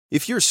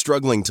If you're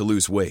struggling to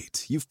lose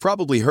weight, you've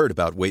probably heard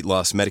about weight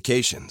loss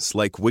medications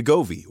like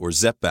Wegovy or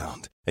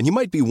Zepbound, and you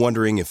might be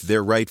wondering if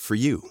they're right for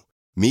you.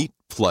 Meet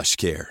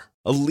PlushCare,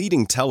 a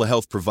leading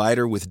telehealth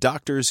provider with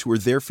doctors who are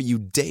there for you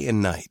day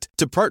and night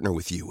to partner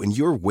with you in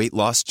your weight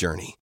loss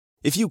journey.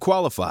 If you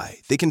qualify,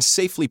 they can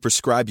safely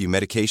prescribe you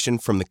medication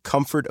from the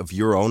comfort of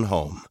your own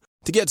home.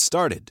 To get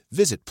started,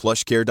 visit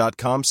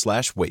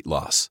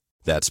plushcare.com/weightloss.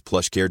 That's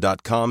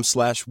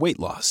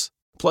plushcare.com/weightloss.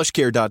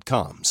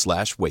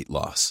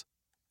 plushcare.com/weightloss.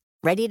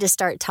 Ready to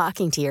start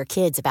talking to your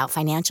kids about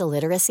financial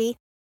literacy?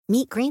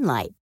 Meet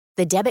Greenlight,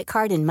 the debit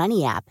card and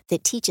money app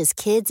that teaches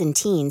kids and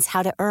teens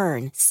how to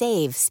earn,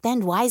 save,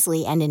 spend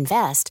wisely, and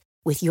invest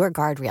with your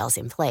guardrails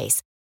in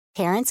place.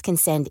 Parents can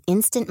send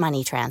instant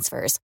money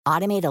transfers,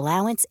 automate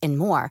allowance, and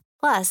more.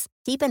 Plus,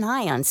 keep an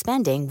eye on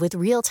spending with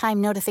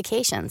real-time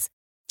notifications.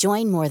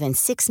 Join more than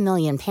 6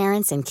 million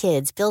parents and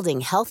kids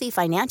building healthy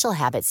financial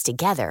habits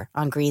together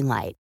on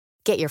Greenlight.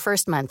 Get your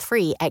first month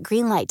free at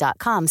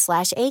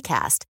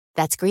greenlight.com/ACAST.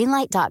 That's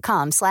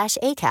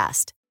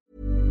greenlight.com/ACAST.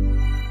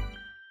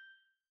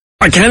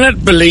 I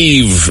cannot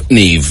believe,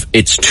 Niamh,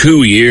 it's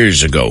 2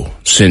 years ago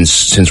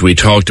since we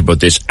talked about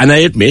this. And I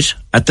admit,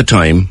 at the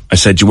time, I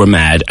said you were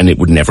mad and it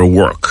would never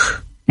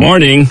work.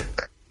 Morning.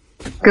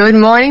 Good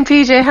morning,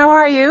 PJ. How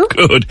are you?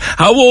 Good.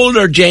 How old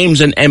are James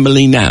and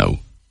Emily now?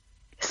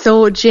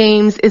 So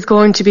James is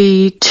going to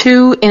be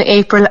 2 in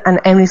April and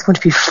Emily's going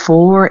to be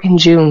 4 in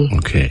June.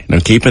 Okay. Now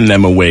keeping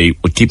them away,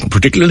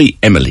 particularly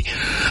Emily,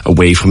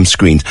 away from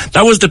screens.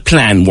 That was the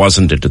plan,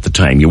 wasn't it, at the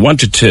time? You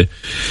wanted to,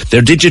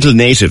 they're digital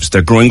natives.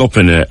 They're growing up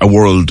in a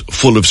world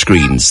full of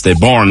screens. They're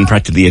born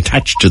practically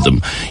attached to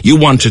them. You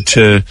wanted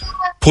to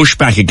push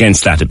back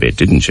against that a bit,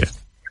 didn't you?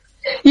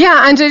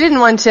 Yeah, and I didn't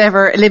want to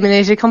ever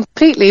eliminate it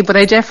completely, but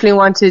I definitely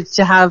wanted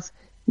to have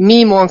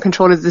me more in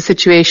control of the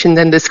situation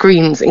than the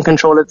screens in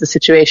control of the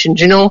situation,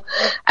 do you know?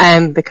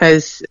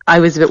 Because I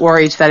was a bit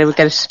worried that it would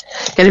get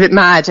a bit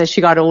mad as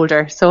she got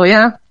older. So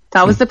yeah,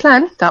 that was the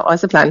plan.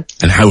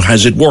 And how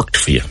has it worked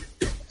for you?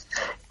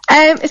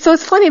 So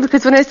it's funny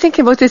because when I was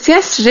thinking about this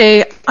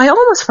yesterday, I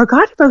almost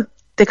forgot about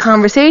the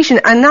conversation,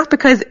 and not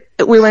because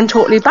we went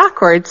totally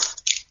backwards.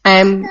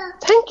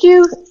 Thank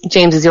you.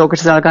 James's yogurt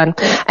is all gone.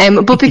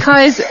 But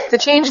because the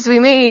changes we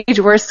made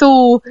were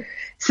so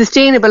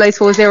sustainable, I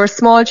suppose. They were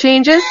small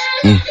changes,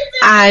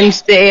 and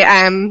they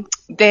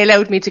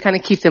allowed me to kind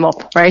of keep them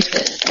up, right?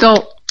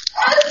 So,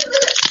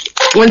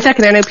 1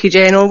 second there now,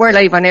 PJ. I know we're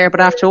live on air,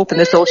 but I have to open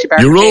the social bar.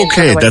 You're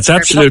okay. That's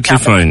absolutely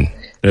fine.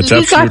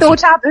 He's got no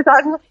tablet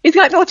on. He's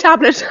got no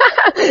tablet.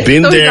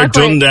 Been there,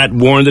 done that,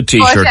 worn the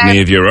t-shirt,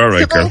 Niamh. You're all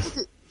right, girl.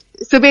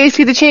 So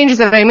basically the changes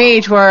that I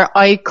made were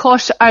I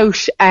cut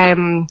out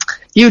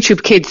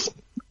YouTube Kids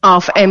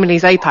off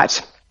Emily's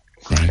iPad.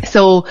 Right.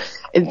 So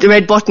the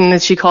red button,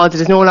 as she calls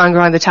it, is no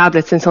longer on the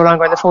tablets and it's no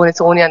longer on the phone, it's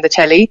only on the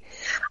telly.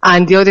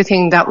 And the other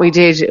thing that we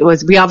did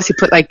was we obviously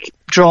put like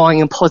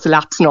drawing and puzzle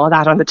apps and all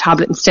that on the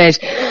tablet instead.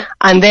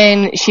 And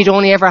then she'd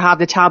only ever have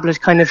the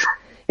tablet kind of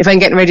if I'm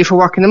getting ready for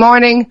work in the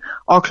morning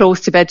or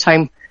close to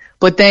bedtime.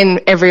 But then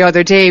every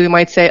other day we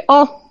might say,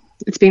 oh,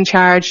 it's being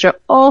charged, or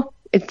oh,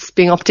 it's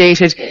being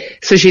updated.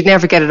 So she'd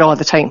never get it all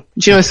the time.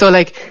 Do you know, so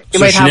like you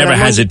might have. So she never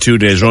has it 2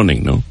 days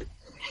running, no?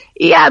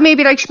 Yeah,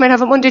 maybe like she might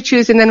have it Monday,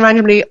 Tuesday, and then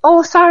randomly,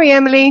 oh, sorry,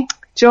 Emily,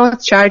 do you know,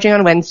 it's charging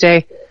on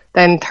Wednesday.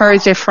 Then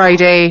Thursday,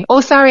 Friday,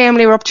 oh, sorry,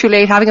 Emily, we're up too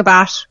late having a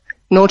bath.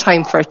 No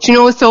time for it. Do you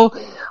know, so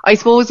I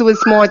suppose it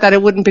was more that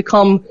it wouldn't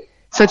become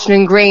such an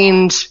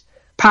ingrained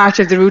part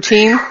of the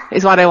routine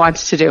is what I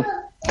wanted to do.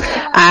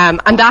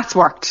 And that's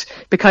worked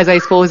because I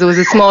suppose it was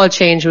a small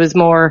change. It was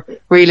more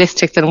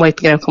realistic than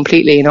wiping it out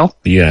completely, you know?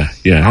 Yeah.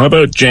 How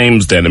about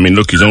James then? I mean,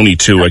 look, he's only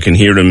 2. I can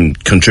hear him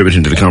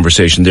contributing to the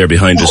conversation there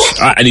behind us.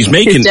 And he's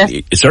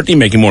certainly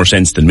making more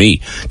sense than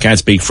me. Can't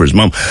speak for his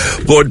mum.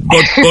 But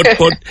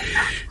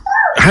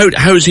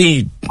how's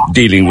he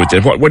dealing with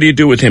it? What do you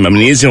do with him? I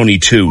mean, he is only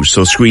 2,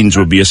 so screens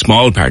would be a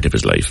small part of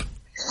his life.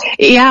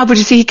 Yeah, but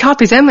you see, he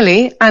copies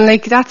Emily, and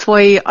like that's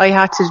why I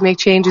had to make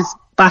changes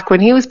back when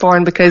he was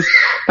born, because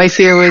my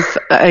fear was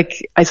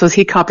like I suppose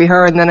he'd copy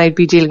her and then I'd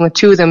be dealing with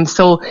 2 of them.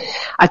 So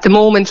at the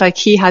moment, like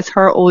he has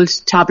her old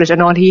tablet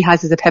and all he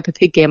has is a Peppa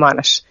Pig game on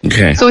it.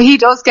 Okay. So he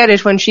does get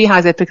it when she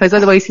has it, because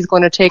otherwise he's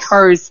going to take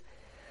hers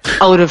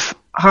out of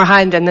her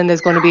hand and then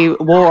there's going to be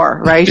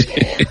war, right?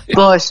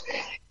 But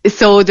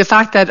so the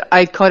fact that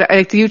I cut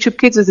like the YouTube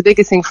Kids was the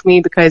biggest thing for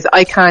me, because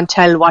I can't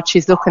tell what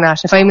she's looking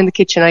at. If I'm in the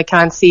kitchen, I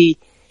can't see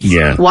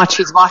what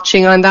she's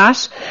watching on that.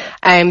 So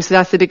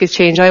that's the biggest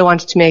change I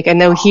wanted to make. And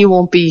now he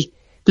won't be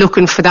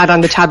looking for that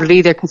on the tablet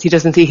either, because he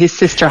doesn't see his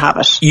sister have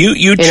it.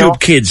 YouTube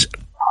Kids,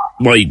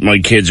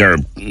 my kids are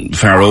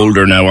far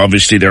older now.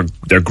 Obviously,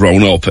 they're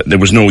grown up. There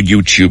was no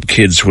YouTube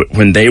Kids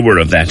when they were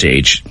of that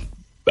age.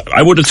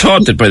 I would have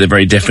thought that by the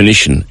very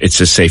definition, it's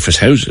as safe as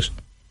houses.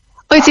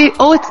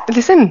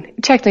 Listen,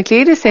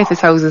 technically it is safe as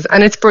houses,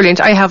 and it's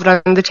brilliant. I have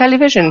it on the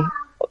television.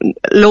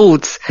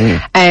 Loads.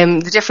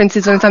 The difference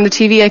is when it's on the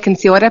TV, I can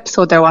see what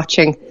episode they're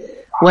watching.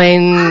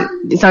 When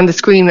it's on the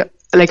screen,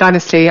 like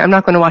honestly, I'm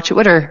not going to watch it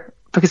with her,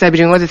 because I'd be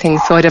doing other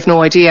things, so I'd have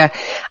no idea.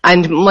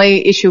 And my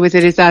issue with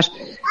it is that,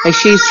 like,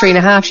 she's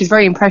 3.5, she's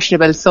very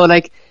impressionable, so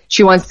like,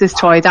 she wants this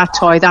toy, that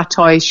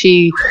toy,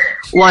 she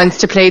wants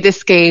to play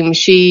this game,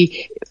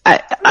 she's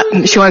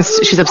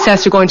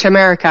obsessed with going to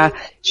America.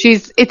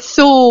 It's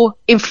so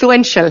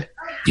influential.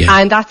 Yeah.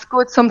 And that's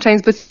good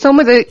sometimes, but some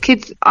of the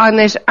kids on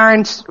it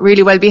aren't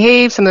really well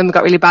behaved, some of them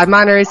got really bad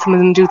manners, some of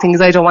them do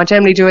things I don't want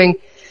Emily doing.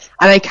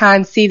 And I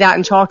can't see that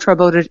and talk to her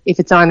about it if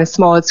it's on a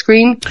small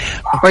screen.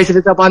 Whereas if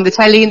it's up on the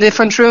telly in the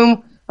front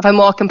room, if I'm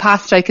walking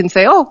past, I can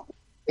say, oh,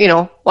 you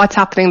know, what's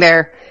happening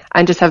there?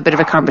 And just have a bit of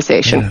a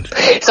conversation.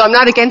 Yeah. So I'm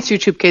not against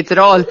YouTube Kids at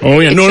all. Oh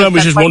yeah, no, I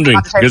was just wondering.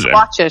 Because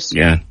watch it.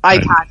 Yeah. I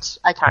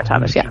can't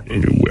have it, yeah.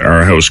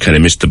 Our house kind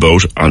of missed the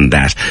boat on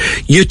that.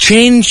 You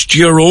changed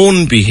your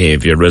own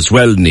behaviour as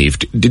well,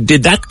 Niamh.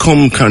 Did that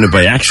come kind of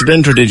by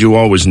accident, or did you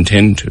always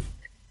intend to?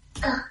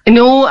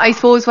 No, I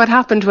suppose what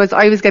happened was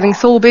I was getting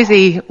so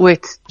busy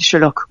with,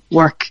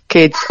 work,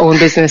 kids, own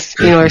business,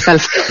 you know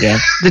yourself, yeah.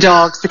 The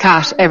dogs, the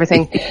cat,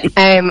 everything,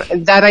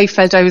 that I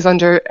felt I was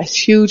under a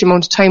huge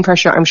amount of time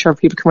pressure. I'm sure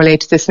people can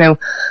relate to this now.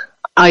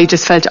 I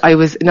just felt I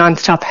was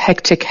non-stop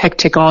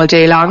hectic all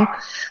day long.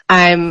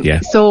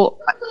 So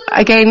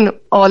again,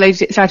 all I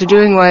started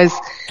doing was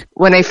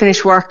when I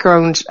finished work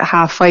around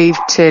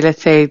 5:30 to,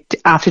 let's say,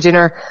 after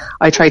dinner,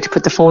 I tried to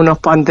put the phone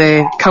up on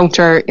the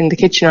counter in the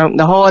kitchen out in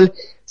the hall,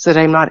 so that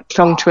I'm not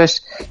clung to it.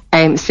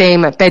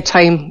 Same at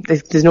bedtime.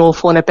 There's no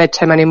phone at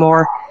bedtime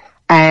anymore,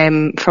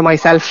 for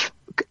myself.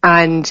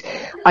 And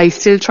I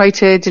still try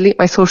to delete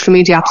my social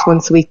media apps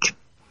once a week.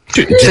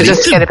 So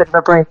just to get a bit of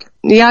a break.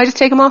 Yeah, I just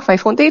take them off my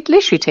phone. They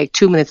literally take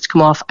 2 minutes to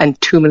come off and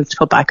 2 minutes to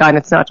put back on.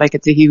 It's not like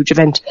it's a huge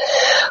event.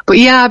 But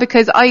yeah,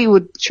 because I'd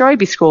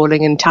be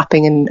scrolling and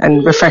tapping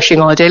and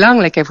refreshing all day long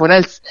like everyone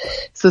else.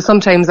 So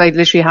sometimes I'd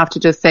literally have to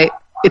just say,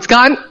 it's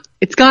gone,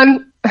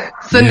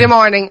 Sunday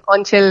morning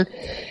until,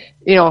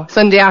 you know,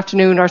 Sunday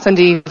afternoon or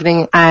Sunday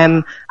evening.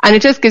 And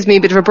it just gives me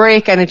a bit of a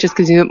break, and it just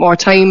gives me a bit more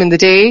time in the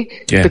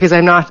day, because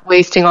I'm not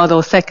wasting all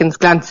those seconds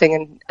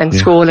glancing and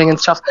scrolling and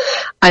stuff.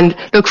 And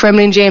look, for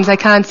Emily and James, I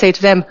can't say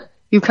to them,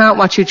 you can't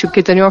watch YouTube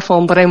Kids on your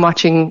phone, but I'm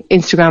watching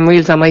Instagram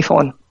Reels on my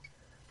phone.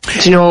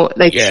 Do you know,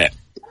 like, you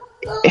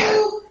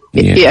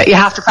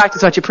have to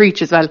practice what you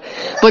preach as well.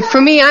 But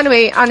for me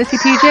anyway, honestly,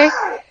 PJ,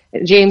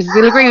 James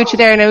will agree with you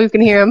there now, you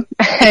can hear him.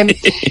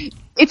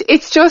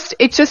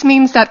 It just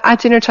means that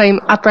at dinner time,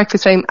 at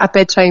breakfast time, at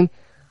bedtime,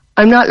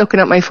 I'm not looking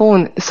at my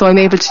phone, so I'm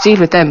able to deal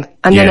with them,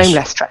 and then I'm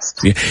less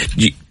stressed.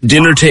 Yeah.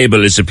 Dinner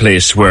table is a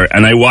place where,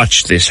 and I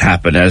watched this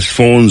happen as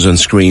phones and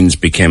screens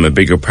became a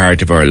bigger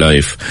part of our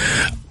life.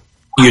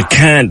 You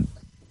can't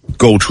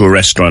go to a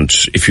restaurant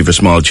if you have a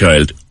small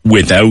child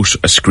without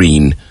a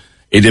screen.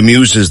 It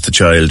amuses the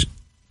child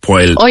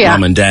while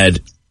mom and dad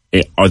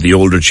or the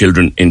older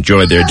children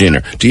enjoy their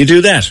dinner. Do you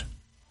do that?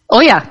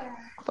 Oh yeah.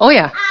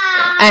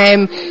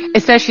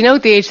 Especially now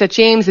at the age that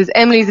James is.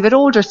 Emily's a bit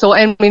older, so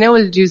Emily now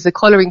will use the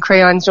colouring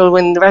crayons, you know,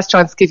 when the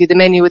restaurants give you the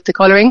menu with the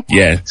colouring.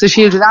 Yeah. So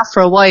she'll do that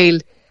for a while,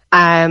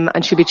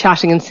 and she'll be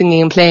chatting and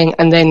singing and playing,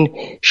 and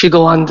then she'll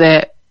go on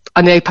the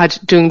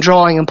iPad doing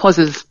drawing and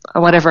puzzles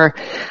or whatever.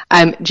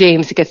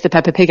 James gets the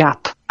Peppa Pig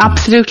app.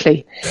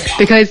 Absolutely.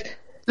 Because,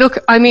 look,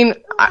 I mean,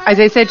 as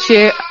I said to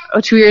you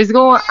 2 years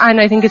ago, and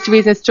I think it's the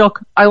reason it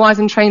stuck, I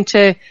wasn't trying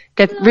to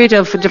get rid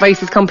of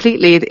devices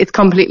completely. It's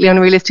completely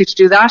unrealistic to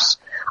do that.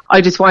 I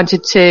just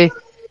wanted to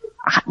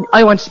be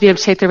able to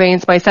take the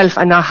reins myself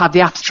and not have the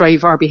apps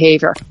drive our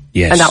behaviour.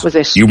 Yes. And that was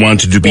it. You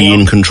wanted to be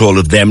in control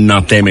of them,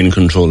 not them in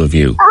control of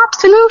you.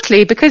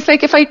 Absolutely. Because,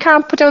 like, if I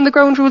can't put down the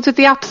ground rules with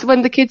the apps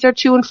when the kids are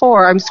 2 and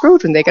 4, I'm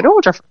screwed when they get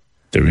older.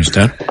 There is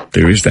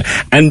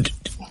that. And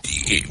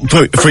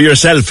for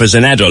yourself as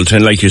an adult,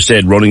 and like you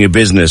said, running a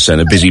business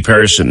and a busy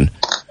person,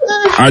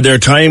 are there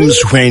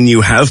times when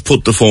you have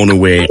put the phone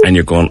away and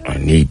you're going, I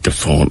need the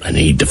phone.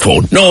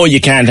 No, you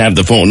can't have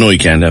the phone.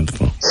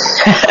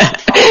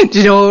 Do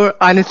you know,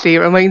 honestly, it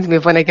reminds me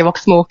of when I gave up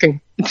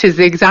smoking. It is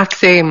the exact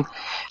same.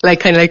 Like,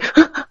 kind of like,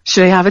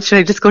 should I have it? Should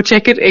I just go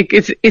check it?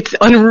 It's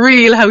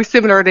unreal how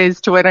similar it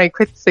is to when I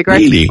quit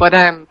cigarettes. Really? But,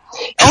 one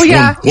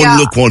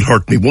look won't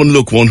hurt me.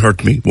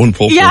 One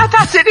puff. Yeah,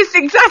 that's it. It's the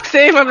exact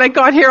same. I'm like,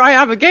 God, here I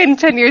am again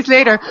 10 years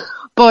later.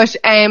 But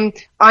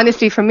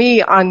honestly, for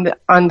me, on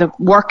the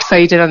work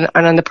side and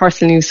on the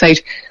personal news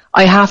side,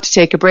 I have to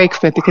take a break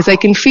from it, because I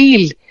can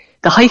feel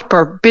the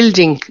hyper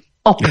building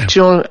up,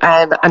 you know,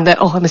 and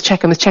that, I was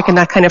checking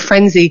that kind of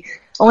frenzy.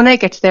 And when I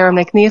get there, I'm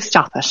like, Niamh,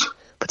 stop it.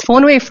 Put the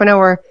phone away for an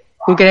hour,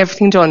 you'll get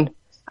everything done,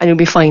 and you'll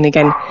be fine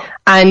again.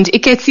 And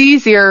it gets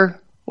easier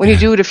when you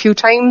do it a few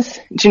times,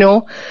 do you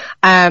know?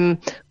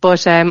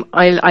 But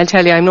I'll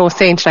tell you, I'm no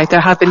saint. Like,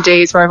 there have been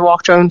days where I've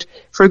walked around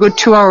for a good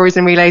 2 hours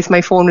and realised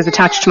my phone was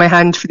attached to my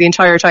hand for the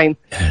entire time.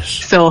 Yes.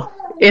 So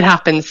it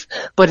happens,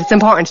 but it's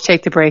important to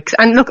take the breaks.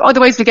 And look,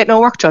 otherwise we get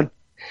no work done,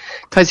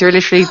 because you're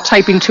literally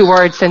typing 2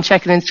 words, then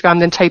checking Instagram,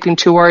 then typing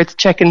 2 words,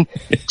 checking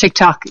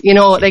TikTok. You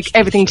know, like,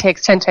 everything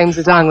takes 10 times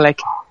as long.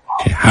 Like,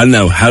 how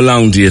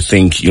long do you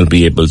think you'll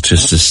be able to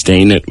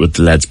sustain it with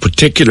the lads,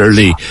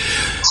 particularly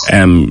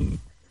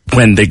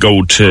when they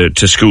go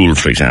to school,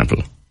 for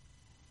example?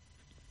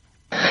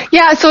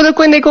 Yeah, so look,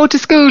 when they go to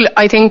school,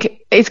 I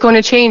think it's going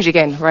to change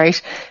again, right?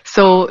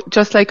 So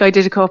just like I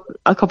did a couple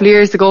of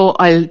years ago,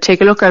 I'll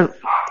take a look at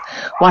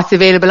what's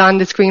available on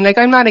the screen. Like,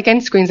 I'm not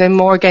against screens, I'm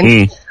more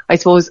against, I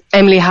suppose,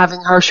 Emily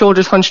having her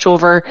shoulders hunched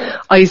over,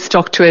 eyes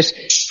stuck to it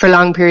for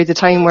long periods of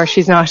time where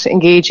she's not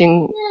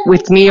engaging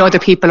with me, other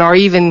people, or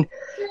even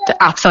the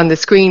apps on the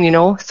screen, you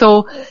know.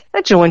 So, I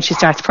don't know, when she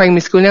starts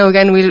primary school now,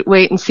 again, we'll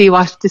wait and see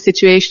what the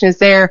situation is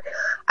there.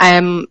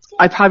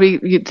 I probably,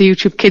 the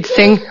YouTube Kids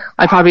thing,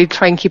 I'll probably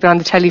try and keep it on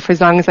the telly for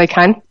as long as I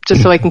can,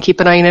 just so I can keep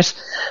an eye on it.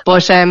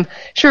 But,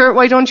 sure,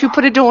 why don't you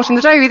put a note in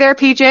the diary there,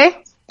 PJ?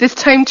 This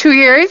time 2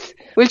 years,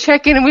 we'll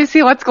check in and we'll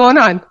see what's going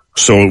on.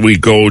 So we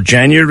go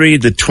January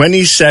the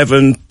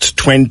 27th,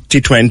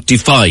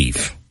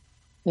 2025.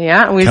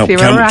 Yeah, we'll see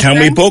where we're at. Can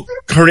we book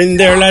her in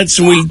there, lads?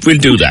 And we'll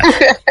do that.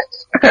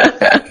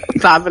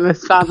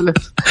 Fabulous.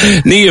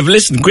 Niamh,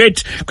 listen,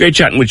 great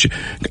chatting with you,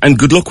 and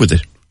good luck with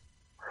it.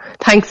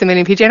 Thanks a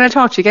million, PJ, and I'll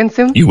talk to you again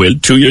soon. You will,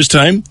 2 years'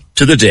 time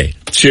to the day.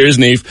 Cheers,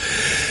 Niamh.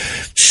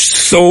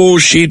 So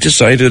she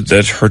decided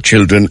that her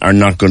children are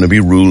not going to be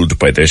ruled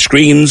by their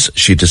screens.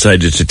 She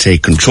decided to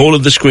take control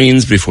of the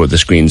screens before the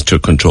screens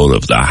took control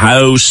of the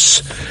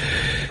house.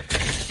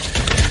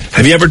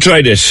 Have you ever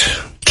tried it?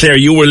 Claire,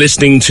 you were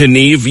listening to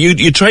Niamh.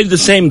 You tried the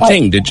same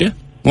thing, did you?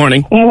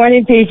 Morning.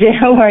 Morning, PJ.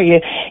 How are you?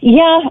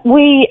 Yeah,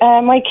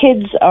 my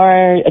kids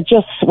are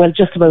just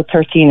about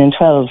 13 and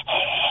 12.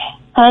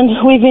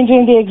 And we've been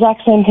doing the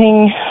exact same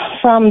thing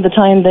from the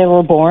time they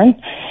were born,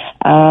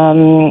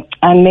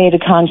 and made a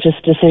conscious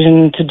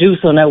decision to do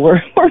so. Now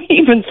we're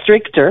even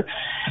stricter.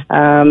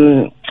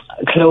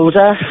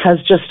 Clodagh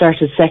has just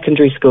started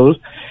secondary school,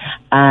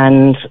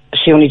 and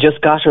she only just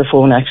got her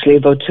phone actually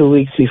about 2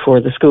 weeks before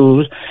the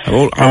school.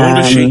 How old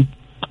is she?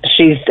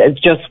 She's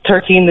just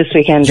 13 this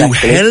weekend. You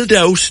actually held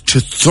out to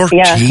 13?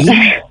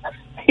 Yeah.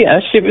 Yeah,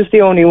 she was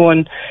the only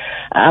one.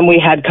 And we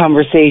had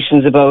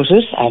conversations about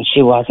it, and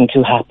she wasn't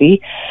too happy.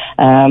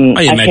 I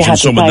imagine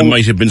some of them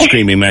might have been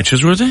screaming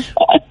matches, were they?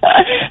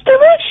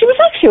 She was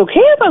actually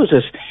okay about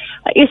it.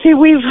 You see,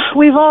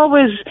 we've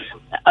always,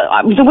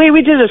 the way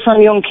we did it from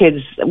young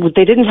kids,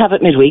 they didn't have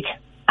it midweek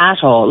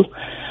at all,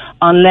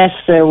 unless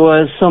there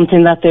was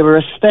something that they were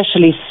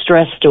especially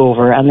stressed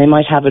over, and they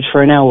might have it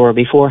for an hour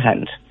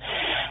beforehand,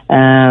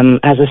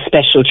 as a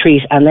special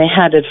treat. And they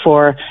had it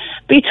for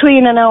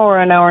between an hour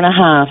and a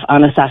half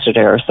on a Saturday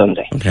or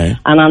Sunday. Okay.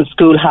 And on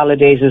school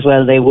holidays as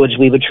well,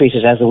 we would treat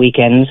it as a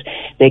weekend.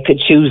 They could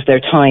choose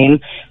their time.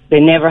 They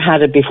never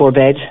had it before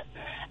bed.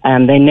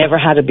 They never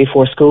had it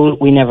before school.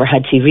 We never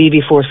had TV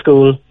before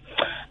school.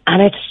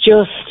 And it's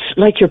just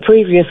like your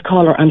previous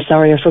caller. I'm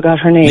sorry, I forgot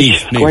her name.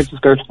 Niamh.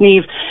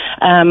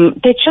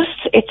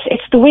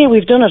 It's the way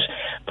we've done it.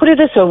 Put it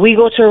this way, we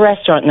go to a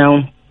restaurant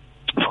now,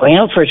 going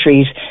out for a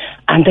treat,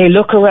 and they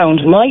look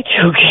around. My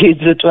two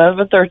kids at 12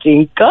 and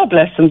 13, God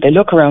bless them, they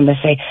look around, they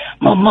say,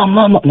 Mum.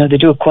 No, they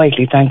do it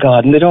quietly, thank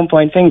God, and they don't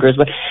point fingers,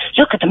 but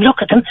look at them.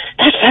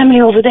 That family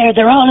over there,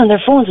 they're all on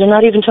their phones, they're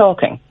not even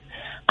talking.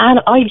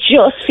 And I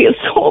just feel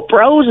so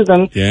proud of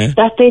them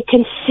that they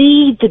can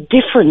see the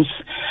difference.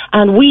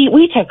 And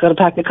we take out a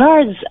pack of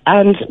cards,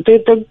 and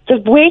the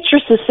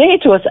waitresses say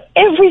to us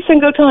every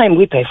single time,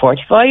 we pay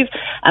 45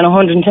 and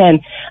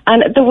 110.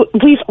 And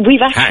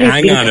we've actually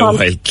hang on a while,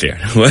 Claire.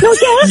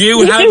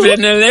 You have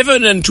an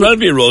 11 and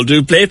 12-year-old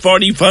who play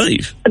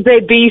 45.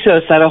 They beat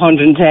us at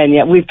 110.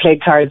 Yeah, we've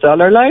played cards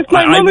all our life.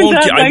 I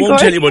won't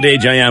tell you what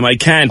age I am. I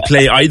can't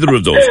play either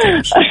of those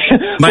games.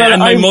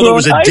 My mother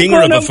was a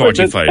dinger of a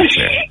 45,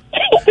 Claire.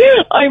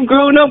 I'm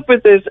grown up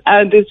with this,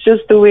 and it's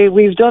just the way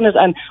we've done it.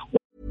 And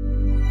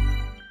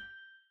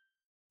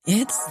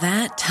it's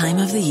that time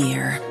of the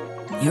year.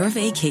 Your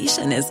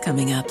vacation is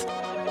coming up.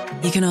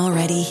 You can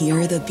already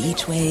hear the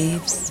beach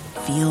waves,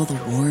 feel the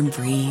warm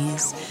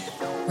breeze,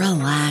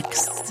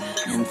 relax,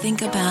 and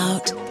think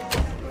about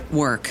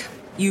work.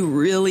 You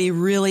really,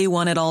 really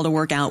want it all to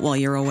work out while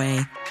you're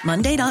away.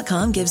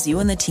 Monday.com gives you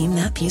and the team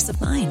that peace of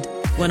mind.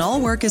 When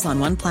all work is on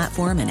one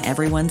platform and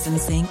everyone's in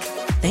sync,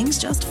 things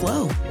just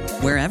flow.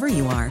 Wherever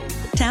you are,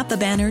 tap the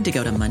banner to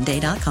go to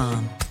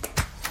Monday.com.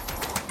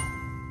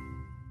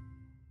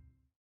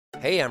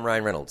 Hey, I'm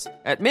Ryan Reynolds.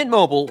 At Mint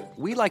Mobile,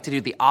 we like to do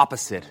the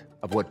opposite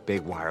of what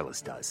Big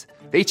Wireless does.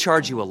 They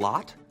charge you a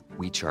lot,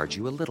 we charge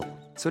you a little.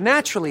 So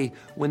naturally,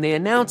 when they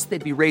announced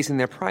they'd be raising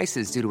their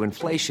prices due to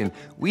inflation,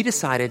 we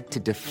decided to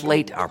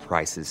deflate our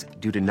prices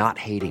due to not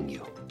hating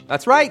you.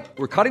 That's right.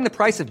 We're cutting the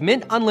price of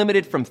Mint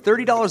Unlimited from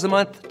 $30 a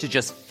month to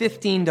just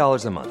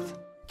 $15 a month.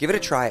 Give it a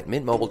try at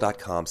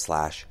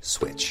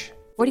mintmobile.com/switch.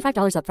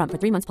 $45 up front for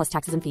 3 months plus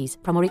taxes and fees.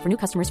 Promo rate for new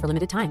customers for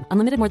limited time.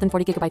 Unlimited more than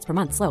 40 gigabytes per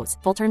month slows.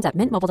 Full terms at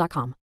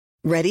mintmobile.com.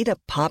 Ready to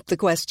pop the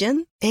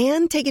question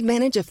and take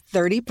advantage of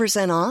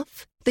 30%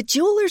 off? The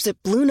jewelers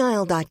at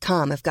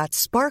BlueNile.com have got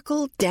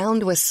sparkle down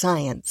to a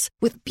science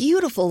with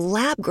beautiful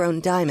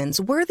lab-grown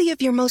diamonds worthy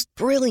of your most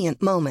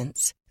brilliant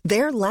moments.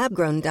 Their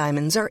lab-grown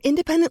diamonds are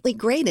independently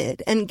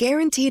graded and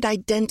guaranteed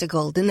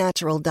identical to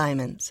natural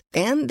diamonds.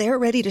 And they're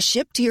ready to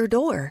ship to your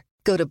door.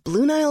 Go to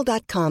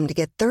BlueNile.com to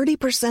get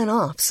 30%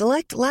 off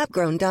select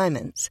lab-grown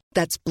diamonds.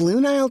 That's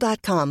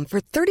BlueNile.com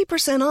for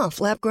 30% off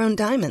lab-grown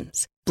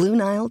diamonds.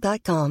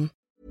 BlueNile.com.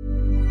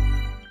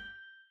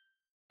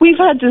 We've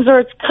had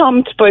desserts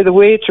comped by the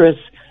waitress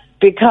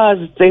because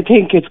they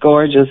think it's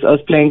gorgeous, us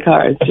playing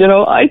cards. You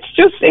know,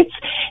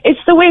 it's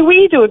the way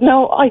we do it.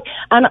 Now,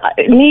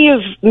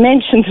 Niamh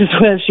mentioned as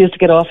well, she used to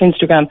get off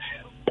Instagram.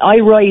 I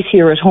write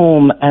here at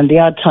home, and the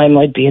odd time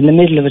I'd be in the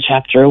middle of a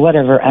chapter or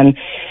whatever, and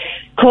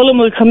Colin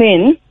will come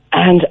in,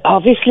 and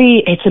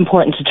obviously it's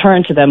important to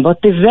turn to them,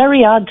 but the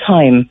very odd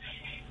time,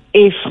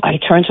 if I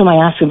turn to him, I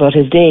ask him about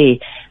his day,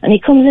 and he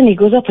comes in, he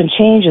goes up and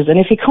changes, and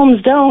if he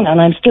comes down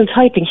and I'm still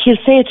typing, he'll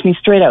say it to me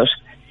straight out.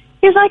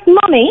 He's like,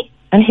 "Mummy,"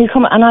 and he'll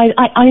come, and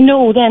I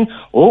know then,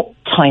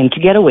 time to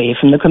get away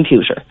from the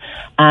computer.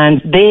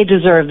 And they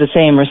deserve the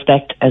same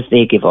respect as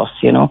they give us,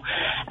 you know.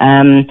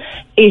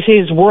 It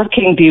is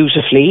working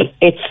beautifully.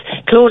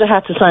 Clodagh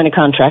had to sign a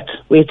contract.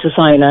 We had to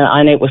sign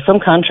and it was some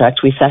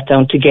contract. We sat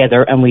down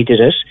together and we did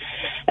it.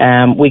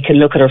 We can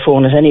look at our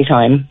phone at any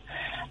time.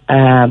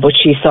 But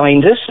she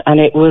signed it, and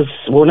it was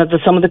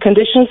some of the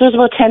conditions. There's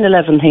about 10,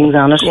 11 things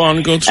on it. Go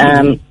on, go through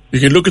them. You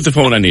can look at the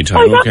phone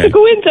anytime. I have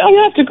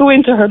to go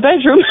into her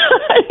bedroom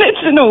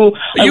to know.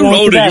 You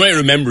wrote it. You may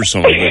remember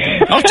something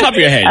off the top of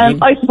your head.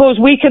 I suppose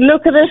we can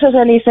look at it at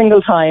any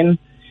single time.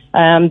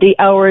 The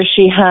hours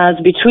she has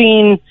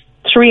between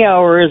 3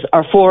 hours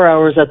or 4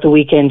 hours at the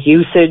weekend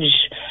usage.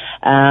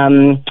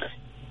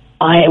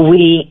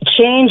 We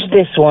changed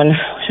this one.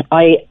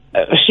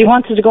 She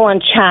wanted to go on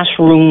chat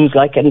rooms,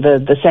 like in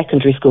the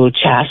secondary school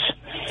chat.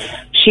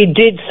 She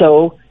did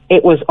so.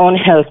 It was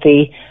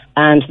unhealthy,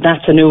 and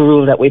that's a new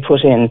rule that we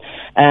put in.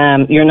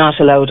 You're not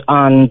allowed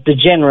on the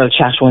general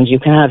chat ones. You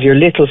can have your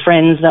little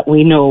friends that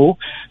we know.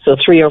 So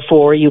 3 or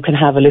 4, you can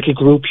have a little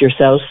group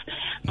yourself.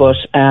 But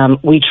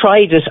we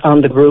tried it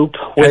on the group.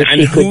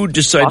 And who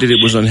decided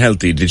it was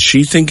unhealthy? Did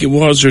she think it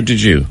was, or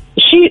did you?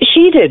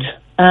 She did.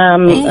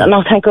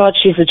 No, thank God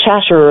she's a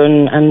chatter,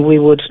 and we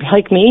would,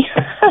 like me,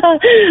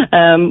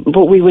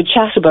 but we would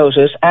chat about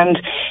it, and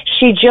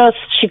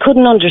she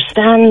couldn't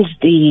understand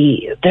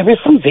there was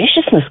some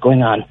viciousness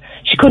going on.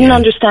 She couldn't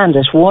understand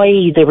it,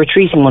 why they were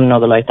treating one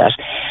another like that.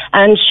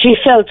 And she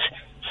felt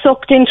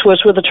sucked into it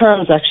with the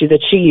terms actually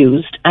that she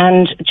used,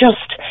 and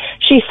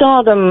she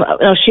saw them,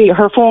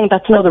 her phone,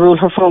 that's another rule,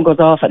 her phone goes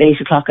off at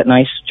 8 o'clock at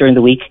night during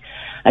the week.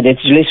 And it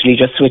literally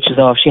just switches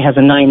off. She has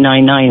a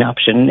 999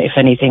 option. If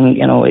anything,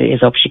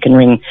 is up, she can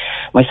ring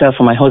myself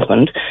or my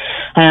husband.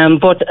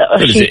 But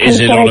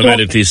is it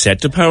automatically set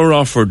to power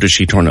off, or does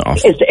she turn it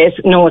off?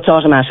 No, it's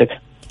automatic.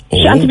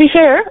 Oh. And to be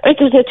fair,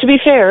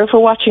 if we're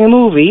watching a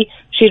movie,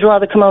 she'd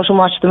rather come out and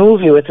watch the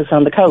movie with us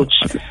on the couch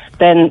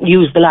than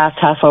use the last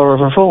half hour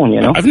of her phone.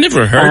 I've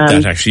never heard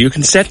that actually. You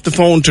can set the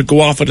phone to go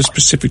off at a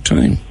specific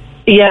time.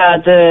 Yeah,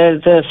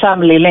 the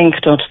family link,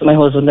 my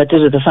husband that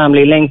did it, the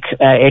family link,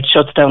 it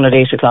shuts down at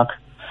 8 o'clock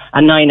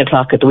and 9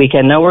 o'clock at the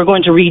weekend. Now we're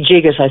going to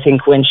rejig it, I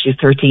think, when she's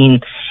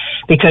 13,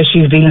 because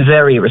she's been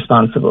very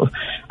responsible.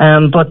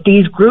 But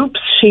these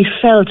groups, she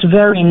felt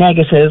very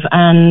negative,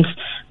 and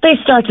they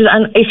started,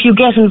 and if you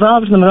get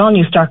involved in them at all,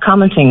 you start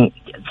commenting,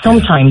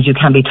 sometimes you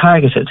can be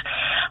targeted.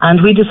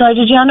 And we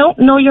decided,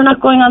 no, you're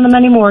not going on them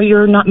anymore,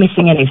 you're not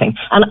missing anything.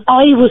 And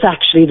I was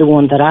actually the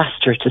one that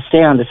asked her to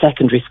stay on the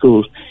secondary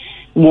school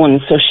one,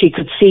 so she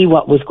could see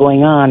what was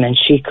going on and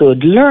she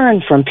could learn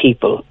from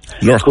people,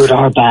 good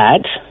or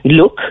bad.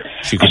 Look,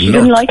 she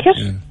didn't like it.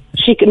 Yeah.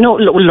 She could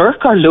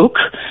lurk or look,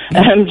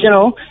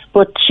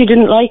 but she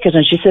didn't like it,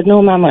 and she said,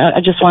 "No, Mum, I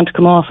just want to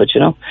come off it."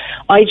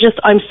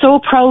 I'm so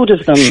proud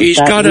of them. She's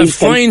got a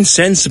fine,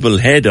 sensible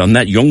head on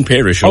that young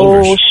pair of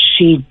shoulders. Oh,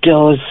 she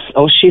does.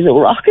 Oh, she's a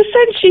rocket,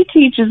 and she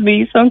teaches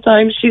me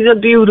sometimes. She's a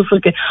beautiful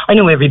kid. I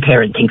know every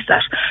parent thinks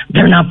that.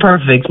 They're not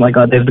perfect. My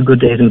God, they have the good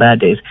days and bad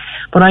days.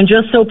 But I'm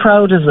just so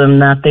proud of them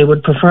that they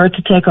would prefer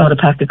to take out a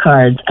pack of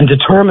cards and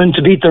determined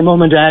to beat their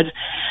mum and dad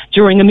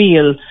during a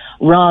meal,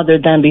 rather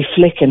than be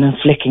flicking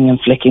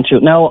through.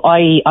 Now,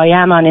 I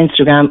am on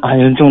Instagram. I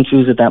don't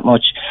use it that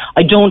much.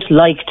 I don't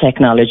like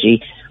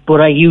technology,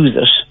 but I use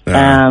it.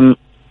 I'm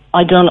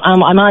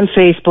on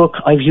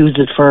Facebook. I've used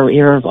it for a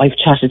year. I've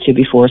chatted to you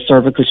before,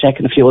 cervical check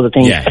and a few other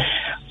things. Yeah.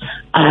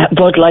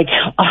 But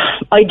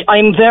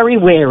I'm very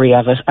wary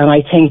of it, and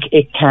I think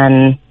it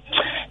can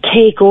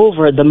take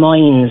over the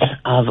minds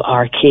of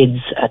our kids,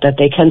 that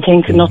they can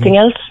think nothing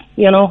else,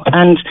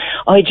 and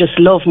I just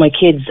love my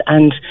kids,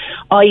 and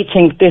I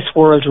think this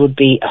world would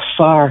be a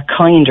far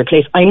kinder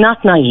place. I'm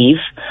not naive.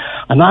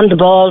 I'm on the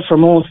ball for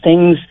most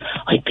things.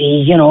 I'd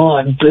be,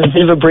 a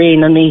bit of a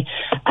brain on me,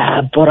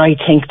 but I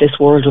think this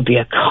world would be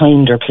a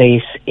kinder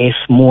place if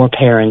more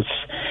parents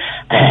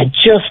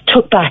just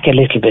took back a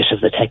little bit of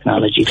the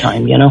technology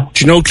time, Do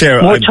you know,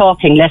 Claire? More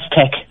talking, less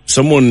tech.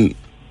 Someone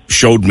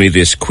showed me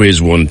this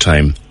quiz one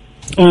time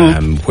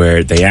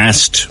where they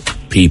asked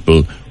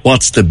people,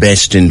 what's the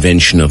best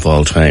invention of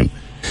all time?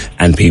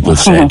 And people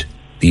said,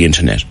 the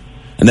internet.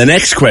 And the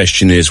next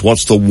question is,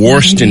 what's the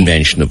worst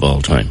invention of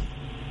all time?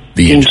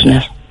 The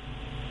internet.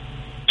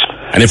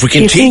 And if we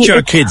can teach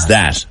our kids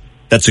that,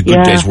 That's a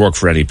good day's work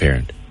for any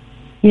parent.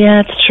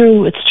 Yeah, it's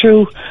true.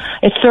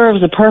 It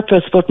serves a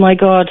purpose, but my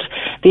God,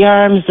 the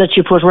arms that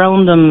you put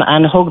around them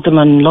and hug them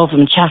and love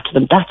them, chat to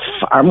them, that's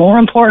far more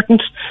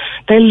important.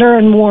 They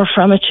learn more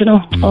from it,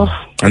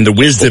 And the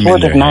wisdom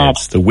in their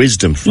heads. The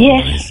wisdom from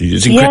it.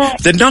 It's incredible.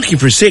 They'd knock you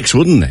for 6,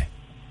 wouldn't they?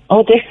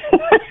 Oh,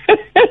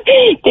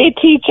 they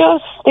teach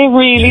us. They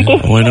really do.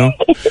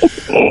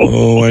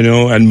 Oh, I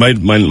know. And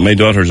my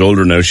daughter's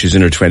older now. She's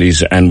in her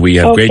 20s, and we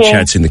have great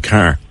chats in the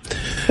car.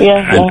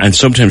 And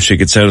sometimes she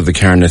gets out of the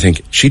car and I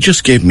think, she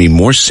just gave me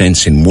more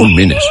sense in 1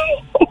 minute.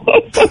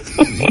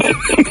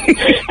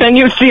 Than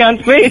you see on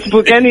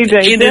Facebook any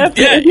day.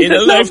 In a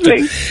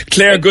lifetime.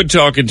 Claire, good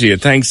talking to you.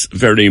 Thanks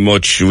very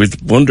much. We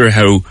wonder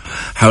how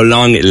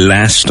long it'll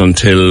last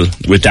until,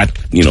 with that,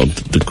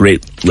 the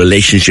great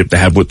relationship they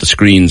have with the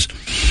screens.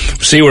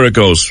 See where it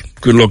goes.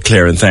 Good luck,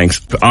 Claire, and thanks.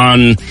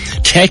 On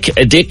tech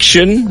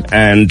addiction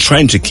and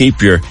trying to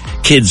keep your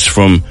kids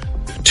from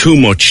too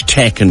much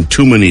tech and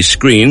too many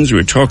screens. We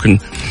were talking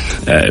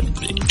to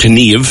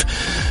Niamh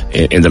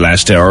in the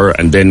last hour,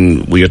 and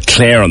then we had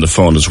Claire on the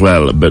phone as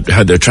well about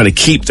how they're trying to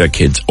keep their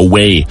kids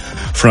away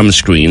from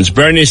screens.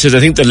 Bernie says,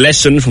 I think the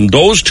lesson from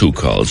those 2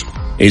 calls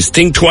is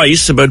think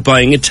twice about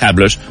buying a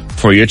tablet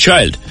for your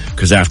child,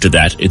 because after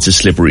that it's a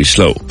slippery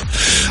slope.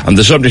 On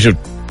the subject of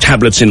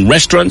tablets in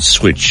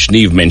restaurants, which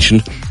Niamh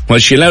mentioned, while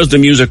she allows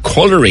them use a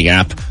colouring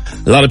app,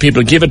 a lot of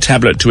people give a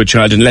tablet to a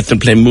child and let them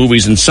play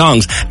movies and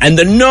songs, and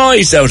the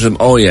noise out of them.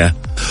 Oh, yeah.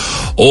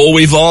 Oh,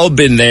 we've all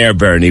been there,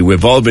 Bernie.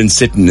 We've all been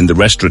sitting in the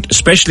restaurant,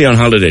 especially on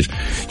holidays.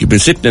 You've been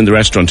sitting in the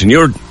restaurant, and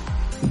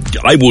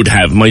I would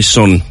have, my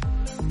son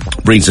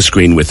brings a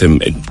screen with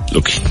him.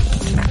 Look,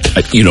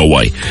 you know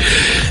why.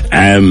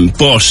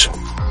 But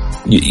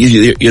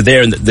you're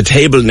there, and the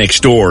table next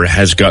door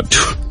has got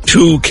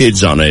 2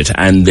 kids on it,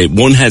 and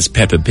one has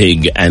Peppa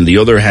Pig and the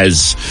other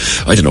has,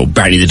 I don't know,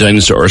 Barney the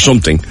Dinosaur or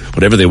something,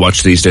 whatever they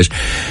watch these days.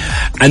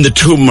 And the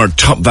 2 of them are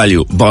top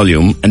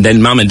volume, and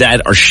then Mum and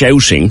Dad are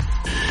shouting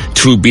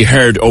to be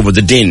heard over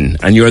the din,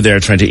 and you're there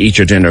trying to eat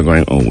your dinner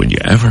going, oh, will you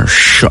ever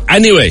shut...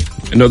 Anyway,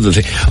 another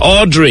thing.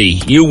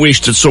 Audrey, you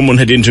wished that someone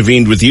had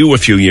intervened with you a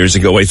few years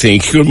ago, I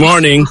think. Good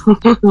morning.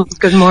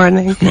 Good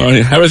morning.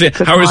 Morning. How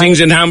are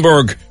things in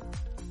Hamburg?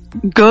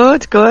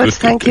 Good.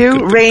 Thank you.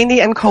 Good. Rainy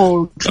and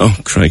cold. Oh,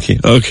 crikey.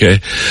 Okay.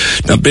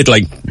 Now, a bit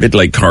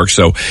like Cork,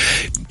 so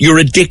you're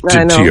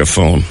addicted to your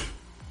phone.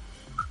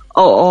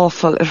 Oh,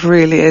 awful. It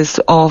really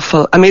is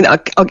awful. I mean,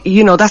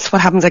 that's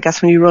what happens, I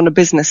guess, when you run a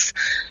business.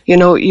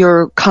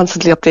 You're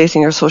constantly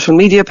updating your social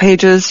media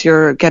pages.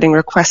 You're getting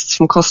requests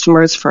from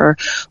customers for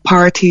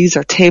parties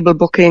or table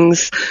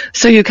bookings.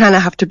 So you kind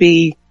of have to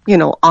be,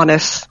 on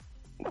it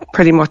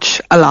pretty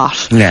much a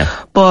lot.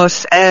 Yeah. But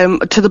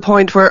to the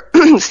point where,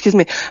 excuse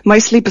me, my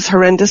sleep is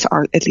horrendous,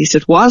 or at least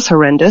it was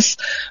horrendous,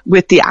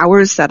 with the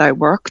hours that I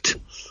worked.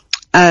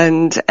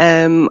 And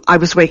I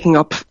was waking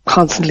up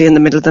constantly in the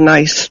middle of the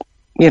night,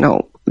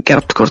 get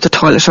up to go to the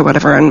toilet or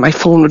whatever, and my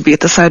phone would be at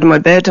the side of my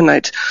bed, and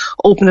I'd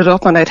open it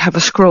up and I'd have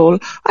a scroll.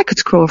 I could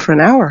scroll for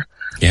an hour.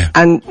 Yeah.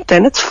 And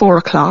then it's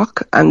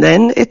 4:00, and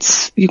then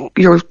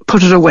you're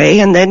put it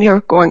away, and then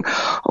you're going,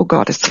 oh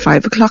God, it's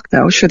 5:00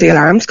 now. Sure, the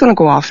alarm's going to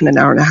go off in an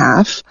hour and a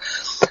half.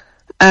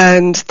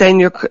 And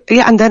then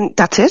and then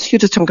that's it. You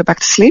just don't get back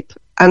to sleep.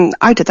 And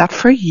I did that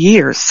for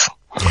years.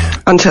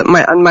 Yeah. Until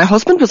my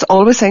husband was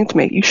always saying to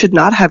me, you should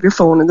not have your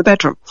phone in the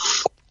bedroom.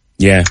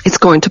 Yeah. It's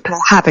going to play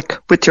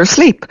havoc with your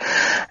sleep.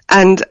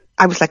 And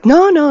I was like,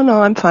 no,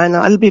 I'm fine.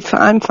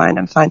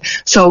 I'm fine.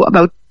 So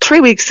about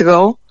 3 weeks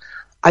ago,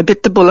 I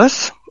bit the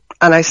bullet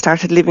and I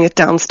started leaving it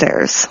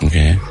downstairs.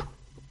 Okay.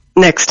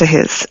 Next to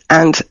his.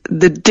 And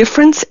the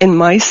difference in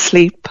my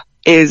sleep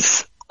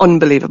is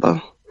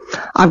unbelievable.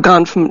 I've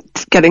gone from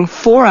getting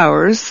 4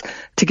 hours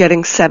to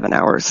getting 7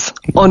 hours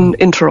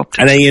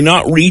uninterrupted. And are you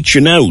not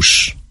reaching out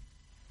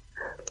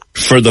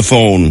for the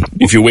phone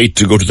if you wait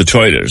to go to the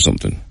toilet or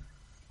something?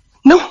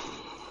 No.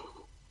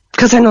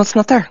 Because I know it's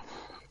not there.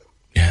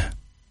 Yeah.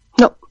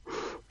 No.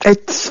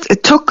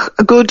 It took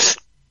a good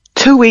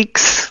 2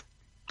 weeks,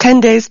 10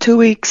 days, 2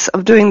 weeks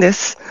of doing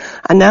this,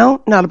 and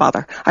now, not a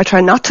bother. I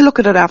try not to look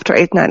at it after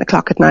 8, 9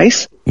 o'clock at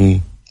night,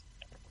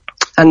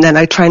 and then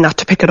I try not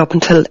to pick it up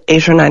until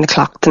 8 or 9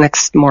 o'clock the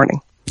next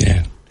morning.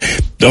 Yeah.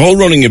 The whole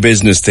running a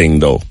business thing,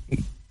 though,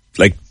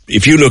 like,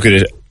 if you look at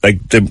it, like,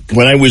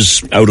 when I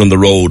was out on the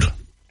road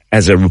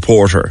as a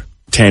reporter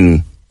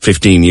 10,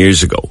 15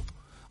 years ago,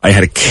 I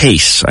had a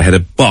case, I had a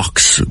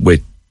box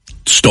with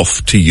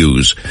stuff to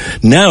use.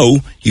 Now,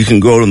 you can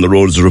go out on the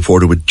road as a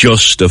reporter with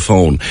just a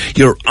phone.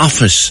 Your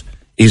office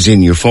is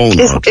in your phone.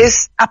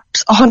 It's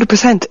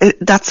 100%.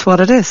 That's what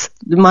it is.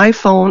 My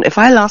phone, if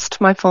I lost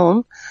my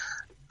phone,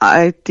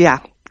 I'm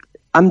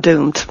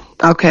doomed.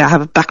 Okay, I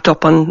have it backed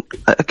up on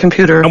a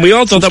computer. And we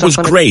all thought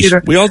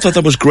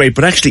that was great.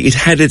 But actually it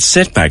had its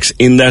setbacks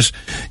in that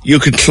you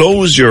could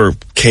close your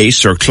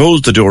case or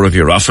close the door of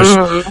your office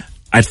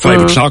at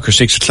 5 o'clock or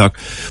 6 o'clock.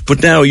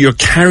 But now you're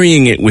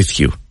carrying it with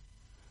you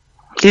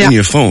in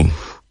your phone.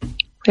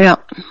 Yeah.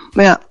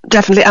 Yeah,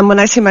 definitely. And when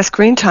I see my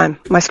screen time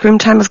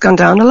has gone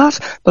down a lot.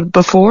 But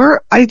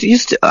before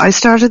I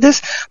started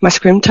this, my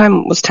screen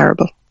time was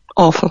terrible.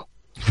 Awful.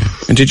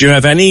 And did you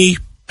have any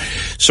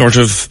sort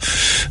of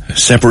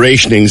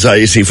separation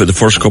anxiety for the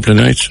first couple of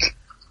nights?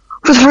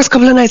 For the first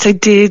couple of nights I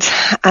did,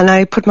 and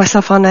I put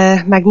myself on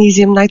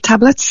magnesium night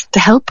tablets to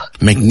help.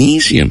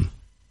 Magnesium?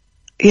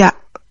 Yeah,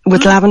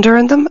 with lavender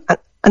in them,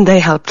 and they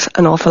helped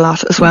an awful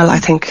lot as well. I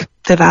think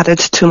they've added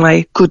to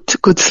my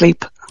good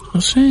sleep. I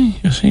see.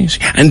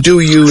 And do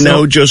you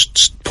now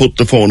just put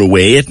the phone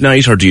away at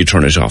night, or do you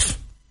turn it off?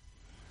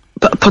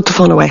 Put the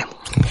phone away.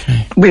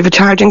 Okay. We have a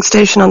charging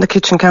station on the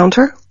kitchen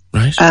counter.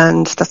 Right.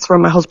 And that's where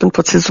my husband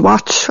puts his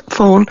watch,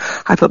 phone.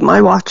 I put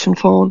my watch and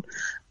phone,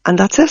 and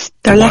that's it.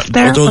 They're left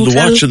there. Although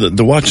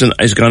the watch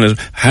is gone.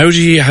 How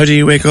do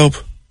you wake up?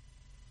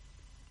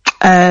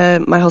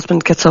 My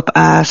husband gets up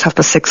at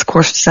 6:30,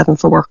 7:15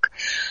 for work,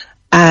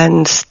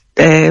 and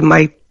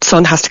my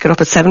son has to get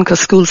up at 7 because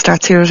school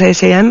starts here at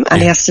 8 a.m.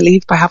 and he has to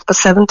leave by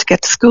 7:30 to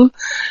get to school.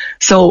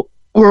 So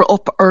we're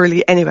up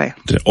early anyway.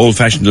 The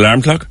old-fashioned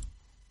alarm clock?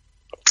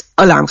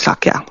 Alarm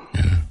clock, yeah.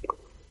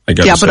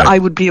 But I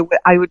would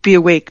be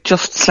awake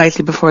just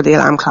slightly before the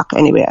alarm clock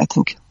anyway, I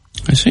think.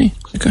 I see.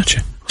 I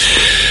gotcha.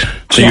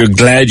 So you're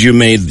glad you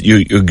made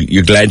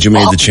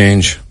the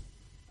change?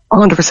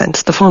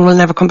 100%. The phone will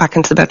never come back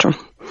into the bedroom.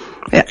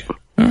 Yeah.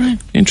 All right.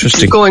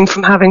 Interesting. Going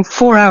from having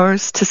 4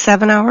 hours to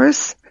 7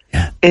 hours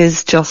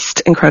is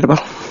just incredible.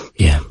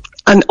 Yeah.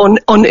 And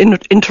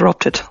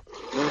uninterrupted.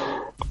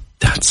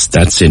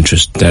 That's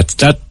interesting.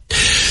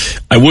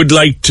 I would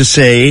like to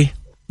say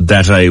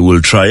that I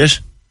will try it,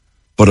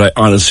 but I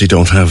honestly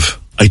don't have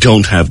the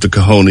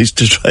cojones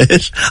to try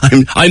it.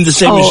 I'm the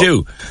same as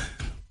you.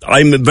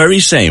 I'm the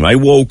very same. I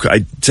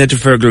said to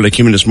Fergal, I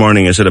came in this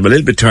morning, I said, I'm a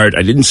little bit tired.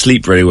 I didn't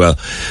sleep very well.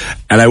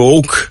 And I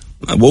woke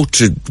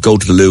to go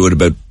to the loo at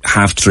about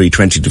 3:30,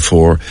 20 to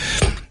 4.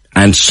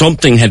 And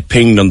something had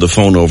pinged on the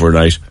phone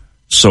overnight.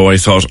 So I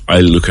thought,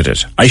 I'll look at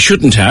it. I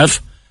shouldn't have.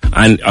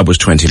 And I was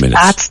 20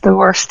 minutes. That's the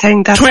worst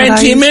thing. That's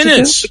 20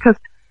 minutes! Because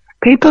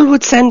people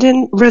would send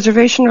in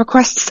reservation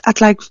requests at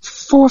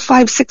 4,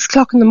 5, 6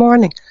 o'clock in the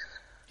morning.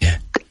 Yeah.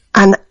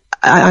 And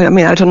I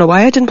mean, I don't know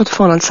why I didn't put the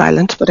phone on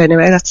silent, but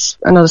anyway, that's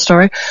another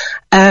story.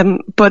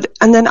 And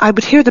then I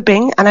would hear the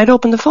bing and I'd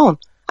open the phone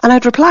and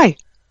I'd reply.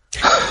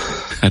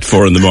 At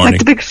 4 in the morning. Like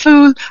the big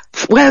fool.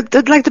 Well,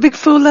 like the big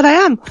fool that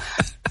I am.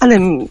 And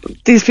then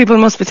these people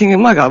must be thinking,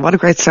 my God, what a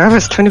great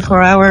service.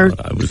 24-hour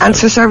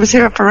answer service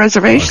here for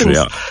reservations.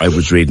 I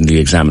was reading the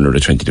Examiner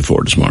at 20 to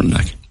 4 this morning.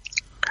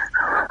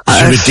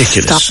 It's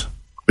ridiculous. Stop.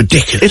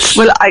 Ridiculous.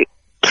 I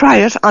try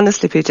it,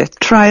 honestly, PJ.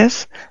 Try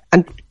it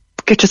and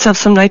get yourself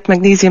some night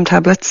magnesium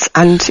tablets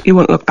and you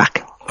won't look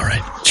back. All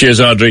right. Cheers,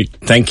 Audrey.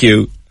 Thank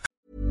you.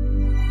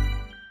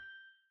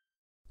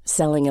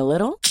 Selling a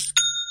little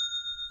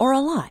or a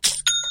lot?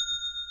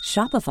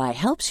 Shopify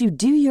helps you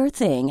do your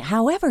thing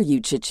however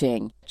you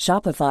cha-ching.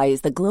 Shopify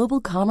is the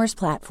global commerce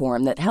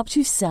platform that helps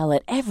you sell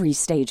at every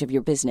stage of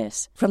your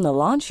business. From the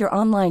launch your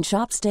online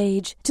shop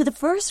stage to the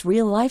first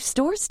real-life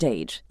store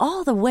stage,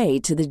 all the way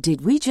to the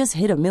did we just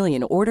hit 1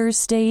 million orders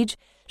stage.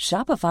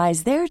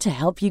 Shopify's there to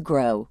help you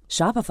grow.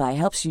 Shopify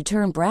helps you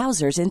turn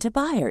browsers into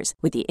buyers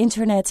with the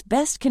internet's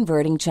best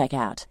converting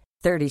checkout.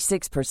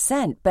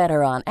 36%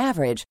 better on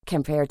average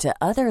compared to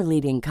other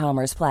leading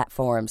commerce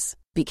platforms.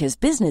 Because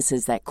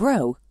businesses that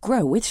grow,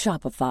 grow with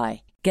Shopify.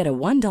 Get a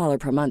 $1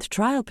 per month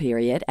trial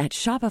period at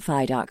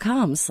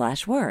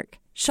shopify.com/work.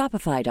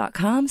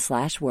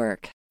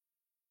 Shopify.com/work.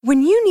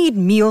 When you need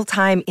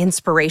mealtime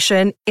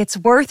inspiration, it's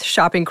worth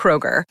shopping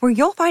Kroger, where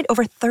you'll find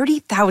over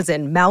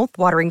 30,000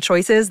 mouth-watering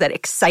choices that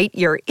excite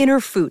your inner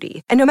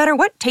foodie. And no matter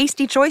what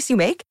tasty choice you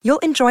make, you'll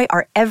enjoy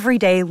our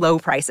everyday low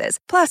prices,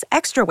 plus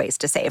extra ways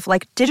to save,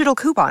 like digital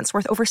coupons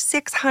worth over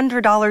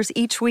 $600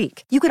 each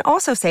week. You can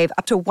also save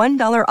up to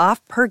 $1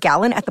 off per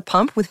gallon at the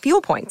pump with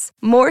fuel points.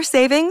 More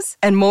savings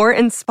and more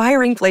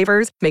inspiring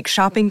flavors make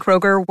shopping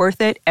Kroger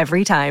worth it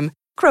every time.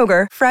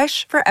 Kroger,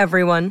 fresh for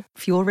everyone.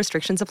 Fuel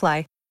restrictions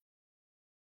apply.